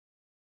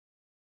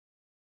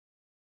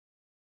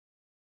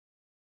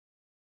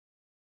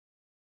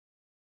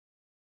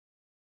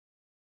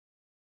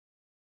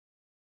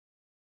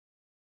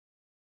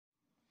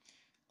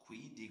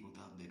Qui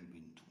DIEGODUBBER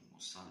 21,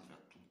 salve a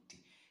tutti.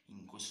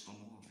 In questo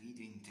nuovo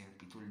video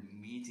interpreto il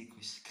mitico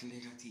e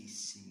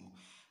scleratissimo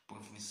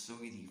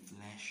professore di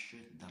Flash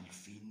dal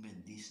film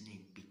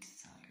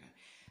Disney-Pixar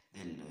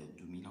del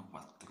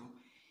 2004,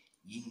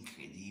 Gli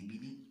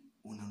Incredibili,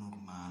 una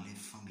normale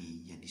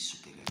famiglia di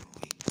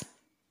supereroi.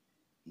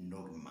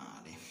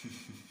 Normale.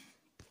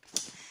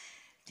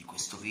 Di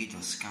questo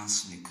video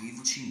scansano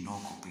equivoci, no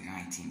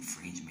copyright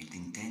infringement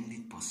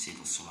intended,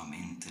 possiedo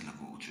solamente la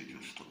voce,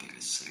 giusto per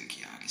essere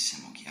chiari.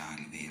 Siamo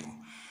chiari, vero?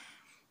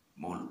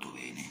 Molto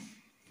bene.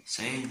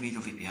 Se il video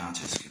vi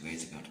piace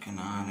iscrivetevi al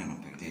canale, non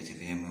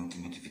perdetevi le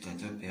ultime attività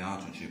di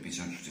doppiaggio, c'è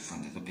bisogno di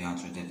fare di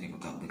doppiaggio, vedete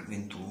DIEGODUBBER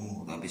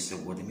 21, da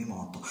visto guardami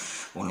molto,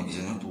 buon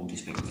disegno a tutti,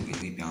 spero che il video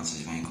vi piace,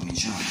 si va a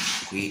incominciare.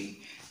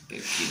 Qui, per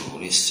chi lo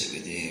volesse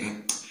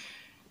vedere,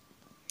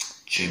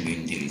 c'è il mio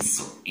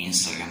indirizzo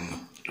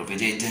Instagram, lo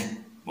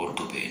vedete?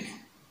 Molto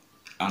bene.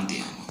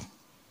 Andiamo.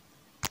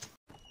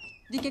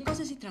 Di che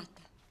cosa si tratta?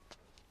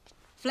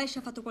 Flash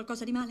ha fatto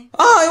qualcosa di male?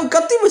 Ah, è un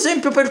cattivo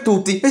esempio per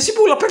tutti e si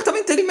burla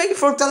apertamente di me di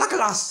fronte alla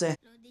classe.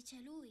 Lo dice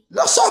lui.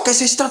 Lo so che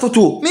sei stato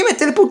tu. Mi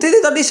mette le puntine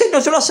da disegno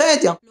sulla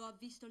sedia. Lo ha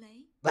visto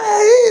lei?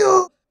 Beh,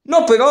 io...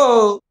 No,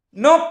 però...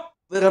 No,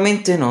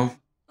 veramente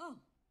no. Oh,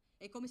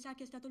 e come sa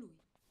che è stato lui?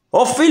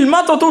 Ho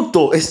filmato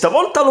tutto e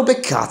stavolta l'ho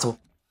beccato.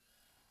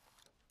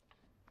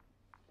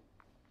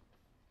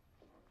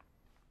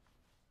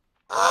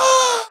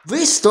 Ah,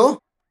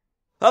 visto?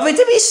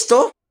 Avete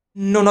visto?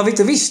 Non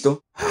avete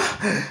visto?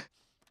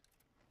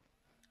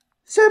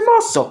 Si è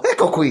mosso,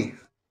 ecco qui.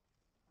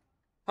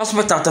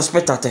 Aspettate,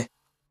 aspettate.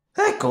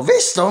 Ecco,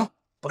 visto?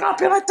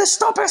 Propriamente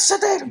sto per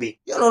sedermi.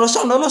 Io non lo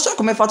so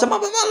come faccio, ma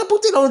la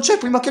puntina non c'è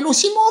prima che lui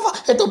si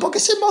muova e dopo che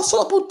si è mosso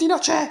la puntina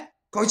c'è.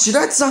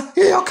 Coincidenza?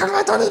 Io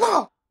credo di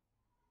no.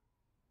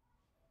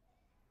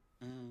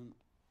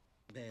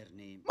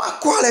 Bernie. Ma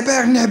quale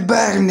Bernie e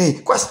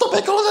Bernie? Questo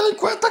piccolo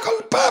delinquente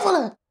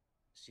colpevole!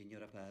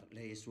 Signora Parr,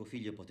 lei e suo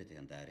figlio potete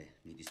andare.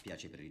 Mi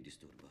dispiace per il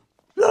disturbo.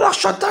 Lo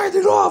lascio andare di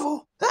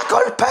nuovo! È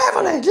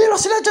colpevole! Glielo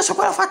si legge su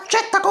quella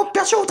faccetta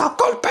compiaciuta!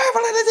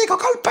 Colpevole, le dico!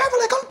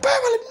 Colpevole,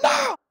 colpevole!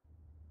 No!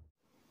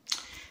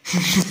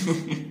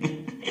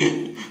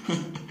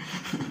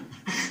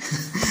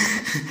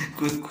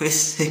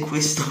 Questo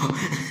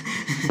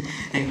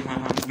è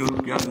la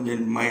doppiaggio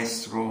del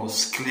maestro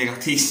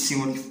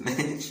scleratissimo di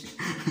Flash.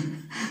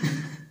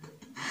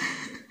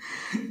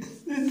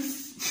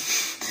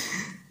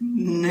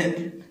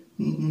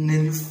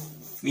 Nel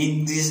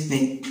film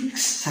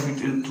Disney-Pixar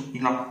del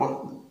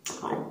 2004,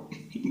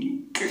 Gli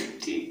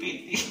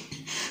Incredibili.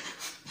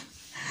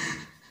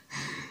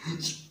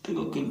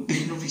 Spero che il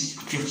video vi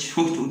sia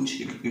piaciuto, un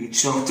giro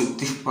ciao a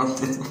tutti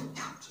quanti,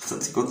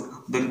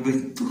 DIEGODUBBER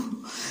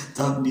 21,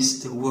 da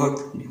Mr.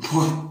 World di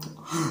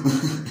molto,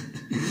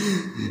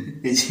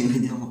 e ci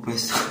vediamo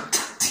presto con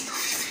tanti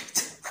nuovi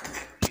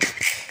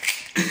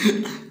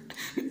video.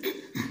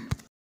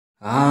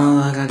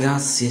 Ah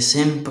ragazzi, è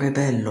sempre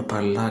bello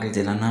parlare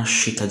della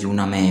nascita di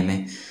una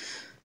meme,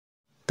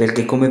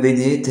 perché come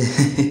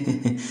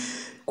vedete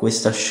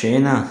questa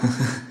scena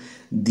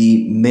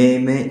di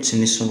meme, ce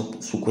ne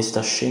sono su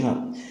questa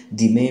scena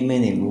di meme,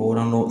 ne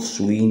volano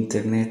su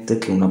internet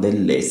che è una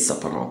bellezza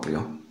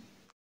proprio.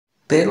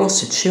 Però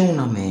se c'è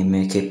una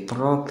meme che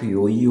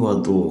proprio io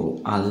adoro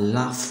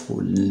alla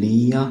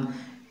follia,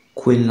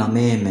 quella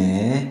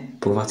meme è,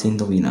 provate a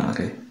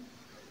indovinare.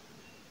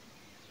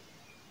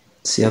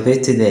 Se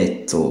avete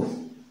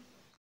detto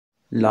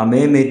la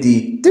meme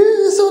di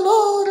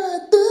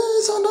disonore,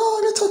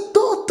 disonore su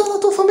tutta la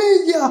tua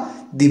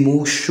famiglia di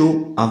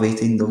Mushu,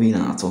 avete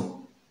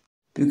indovinato.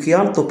 Più che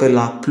altro per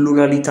la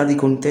pluralità di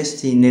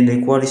contesti nei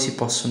quali si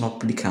possono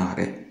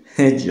applicare.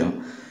 Già.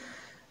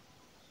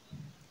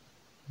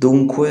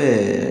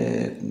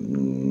 Dunque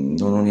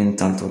non ho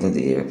nient'altro da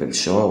dire,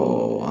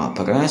 perciò a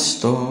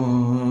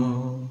presto.